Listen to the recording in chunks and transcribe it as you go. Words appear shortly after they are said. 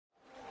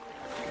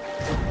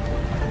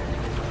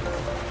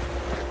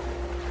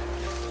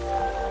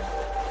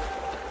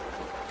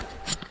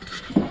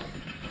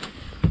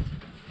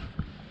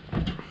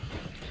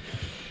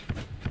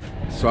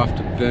So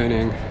after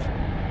burning,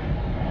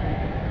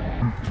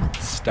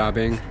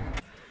 stabbing,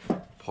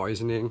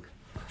 poisoning,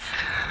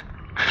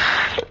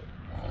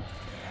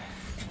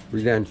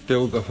 we then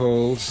filled the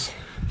holes.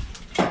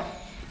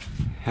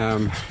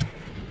 I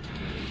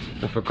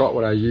forgot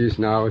what I use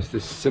now. It's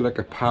this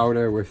silica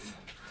powder with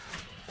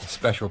a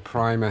special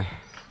primer.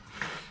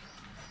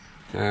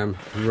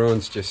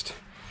 Rowan's just,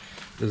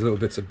 there's little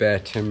bits of bare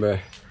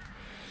timber.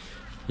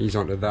 He's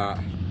onto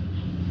that.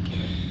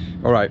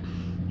 Alright,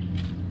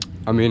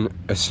 I'm in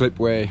a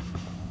slipway.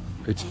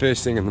 It's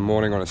first thing in the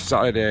morning on a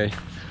Saturday,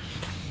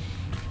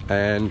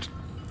 and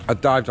I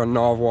dived on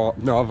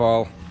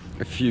Narhval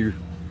a few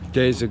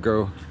days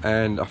ago,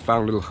 and I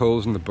found little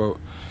holes in the boat,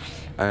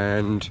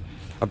 and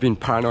I've been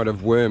paranoid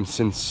of worms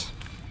since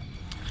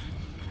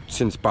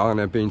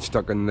Ballina being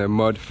stuck in the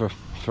mud for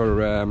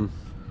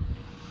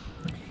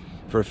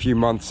a few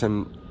months,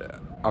 and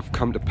I've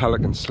come to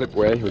Pelican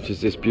slipway, which is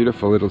this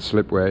beautiful little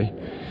slipway,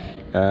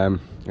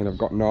 and I've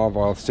got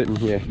Narhval sitting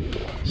here.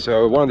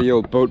 So one of the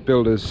old boat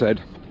builders said,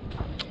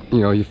 you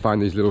know, you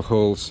find these little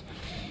holes,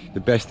 the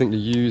best thing to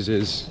use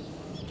is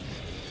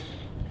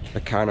a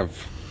kind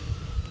of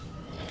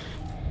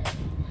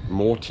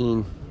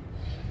mortine.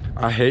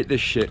 I hate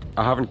this shit.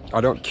 I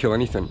don't kill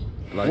anything.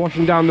 Like,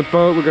 washing down the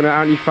boat, we're gonna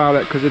anti-foul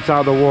it because it's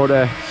out of the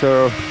water.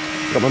 So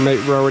got my mate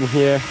Rowan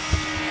here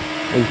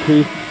and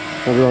Keith.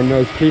 Everyone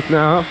knows Keith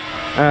now.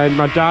 And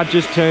my dad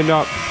just turned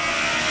up.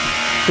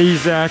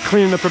 He's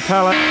cleaning the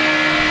propeller.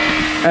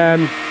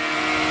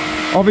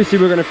 Obviously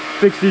we're gonna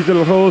fix these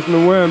little holes in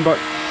the worm, but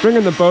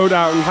bringing the boat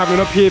out and having it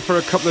up here for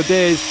a couple of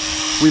days,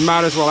 we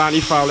might as well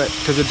anti-foul it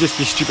because it'd just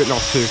be stupid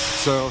not to.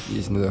 So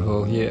using the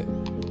hole here.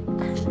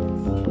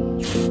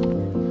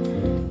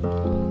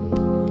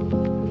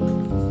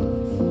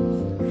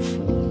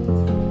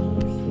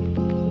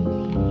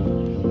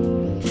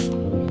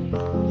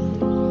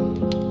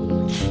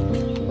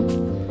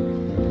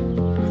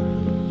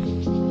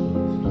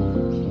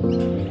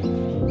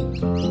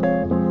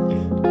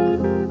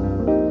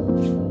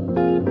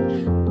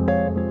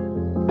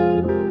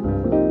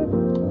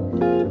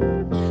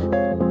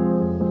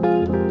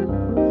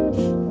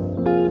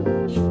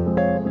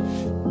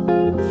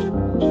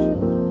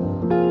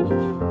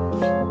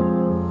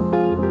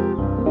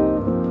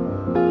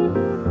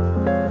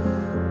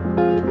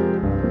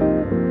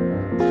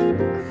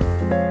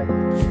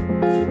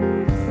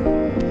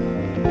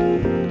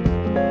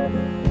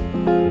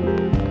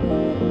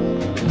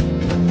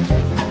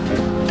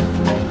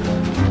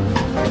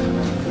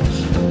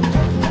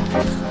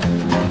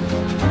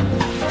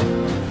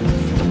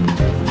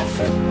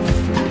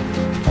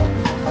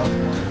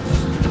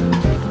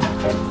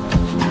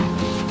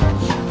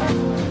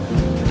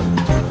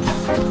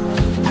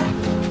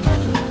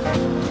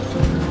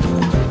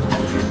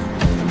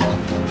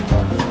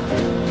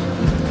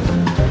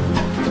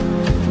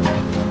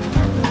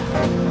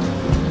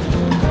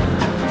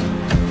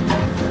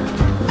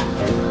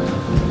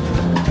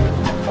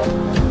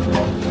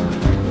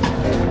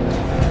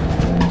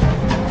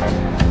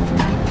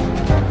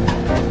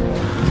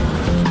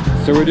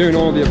 So we're doing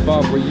all the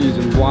above. We're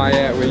using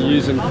wire, we're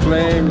using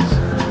flames,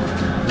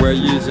 we're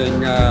using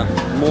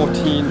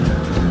mortine,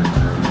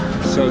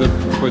 so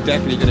that we're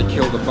definitely going to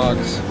kill the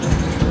bugs.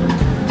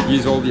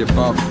 Use all the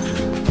above.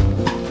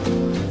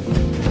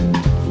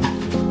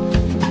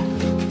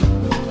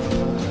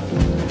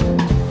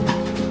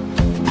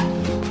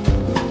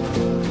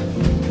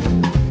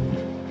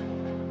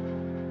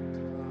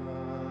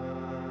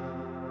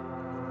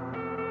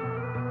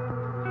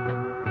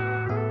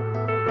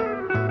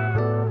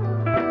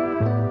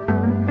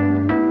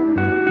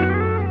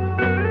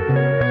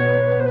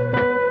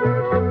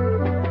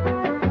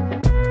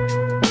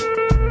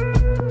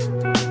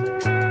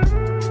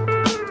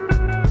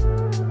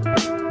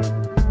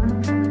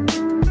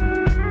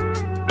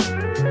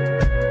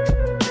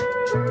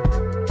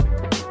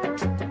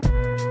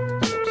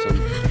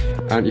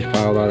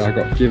 Anti-foul that I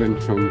got given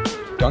from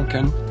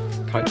Duncan,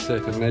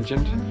 kitesurfing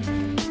legend.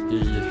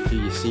 Who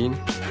you've seen.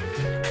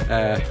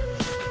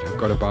 I've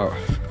got about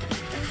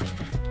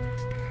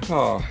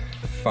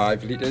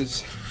 5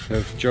 litres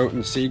of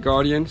Jotun Sea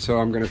Guardian, so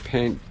I'm going to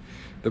paint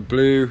the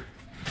blue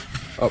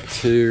up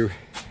to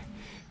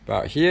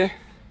about here,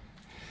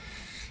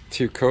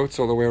 2 coats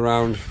all the way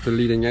around the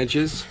leading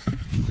edges,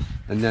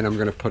 and then I'm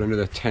going to put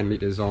another 10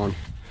 litres on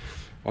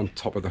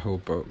top of the whole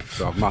boat.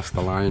 So I've masked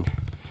the line.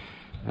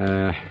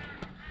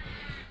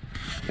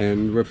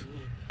 And we're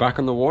back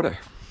on the water,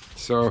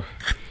 so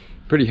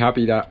pretty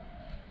happy that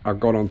I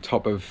got on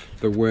top of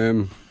the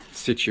worm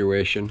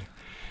situation.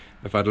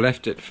 If I'd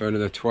left it for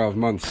another 12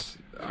 months,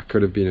 I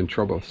could have been in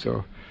trouble.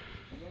 So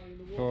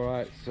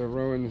alright, so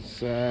Rowan's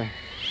so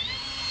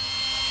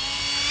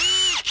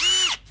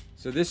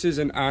this is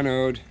an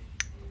anode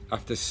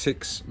after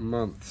 6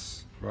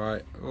 months,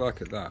 right?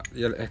 Look at that.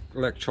 The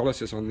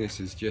electrolysis on this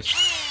is just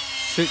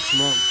 6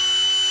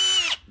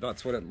 months.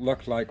 That's what it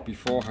looked like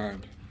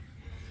beforehand.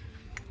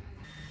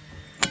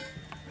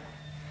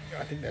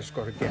 I think that's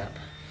got a gap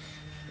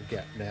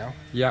now.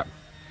 Yeah.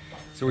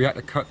 So we had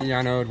to cut the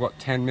anode, what,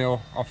 10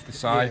 mil off the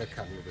side? Yeah,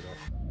 cut a little bit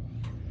off.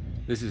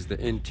 This is the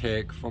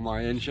intake for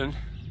my engine.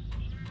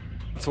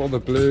 It's all the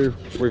blue.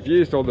 We've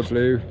used all the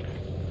blue.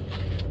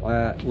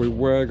 We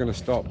were going to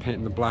start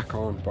painting the black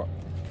on, but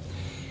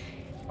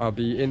I'll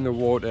be in the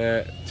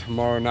water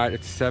tomorrow night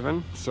at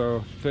 7.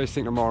 So first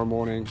thing tomorrow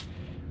morning,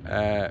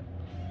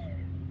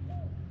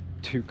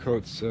 2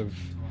 coats of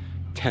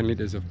 10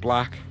 litres of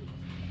black,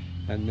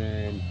 and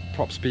then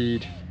prop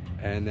speed,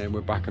 and then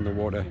we're back in the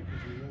water.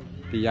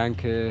 The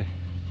anchor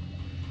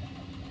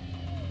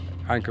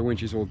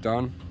winch is all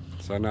done,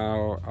 so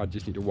now I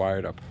just need to wire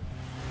it up.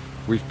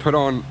 We've put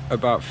on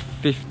about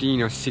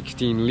 15 or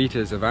 16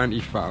 litres of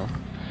anti-foul.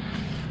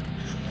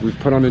 We've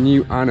put on a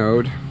new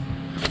anode.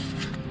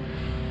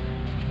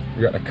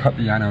 We got to cut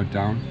the anode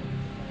down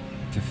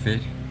to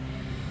fit,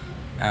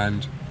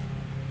 and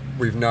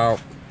we've now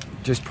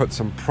just put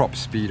some prop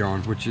speed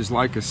on, which is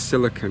like a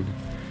silicone,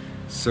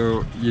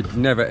 so you'd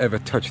never ever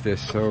touch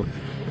this. So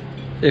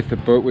if the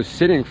boat was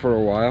sitting for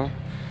a while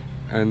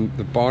and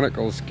the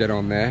barnacles get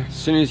on there, as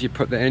soon as you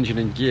put the engine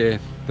in gear,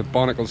 the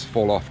barnacles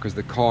fall off because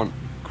they can't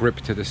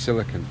grip to the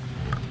silicone.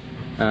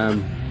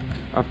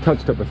 I've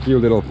touched up a few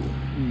little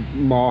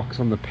marks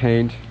on the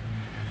paint,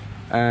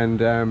 and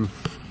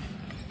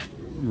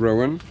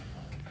Rowan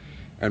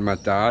and my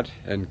dad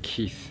and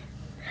Keith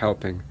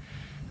helping.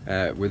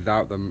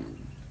 Without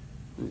them,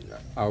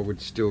 I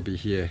would still be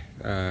here.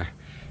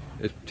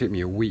 It took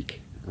me a week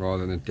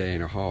rather than a day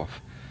and a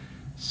half.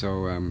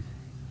 So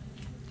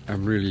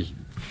I'm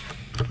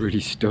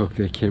really stoked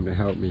they came to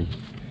help me.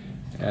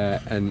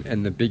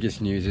 And the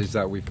biggest news is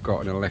that we've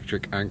got an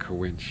electric anchor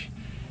winch,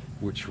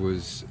 which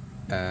was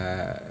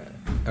a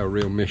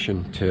real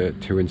mission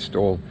to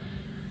install.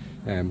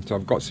 So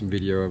I've got some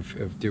video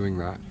of doing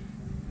that.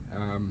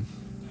 And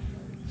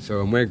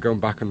we're going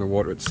back on the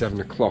water at 7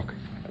 o'clock.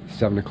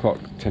 7 o'clock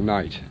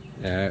tonight.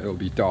 It'll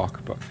be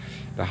dark, but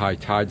the high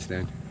tide's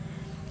then.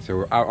 So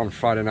we're out on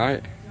Friday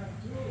night,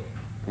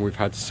 and we've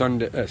had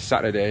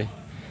Saturday,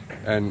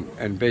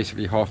 and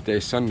basically half day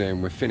Sunday,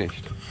 and we're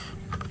finished.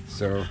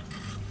 So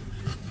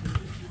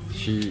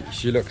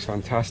she looks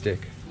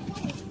fantastic.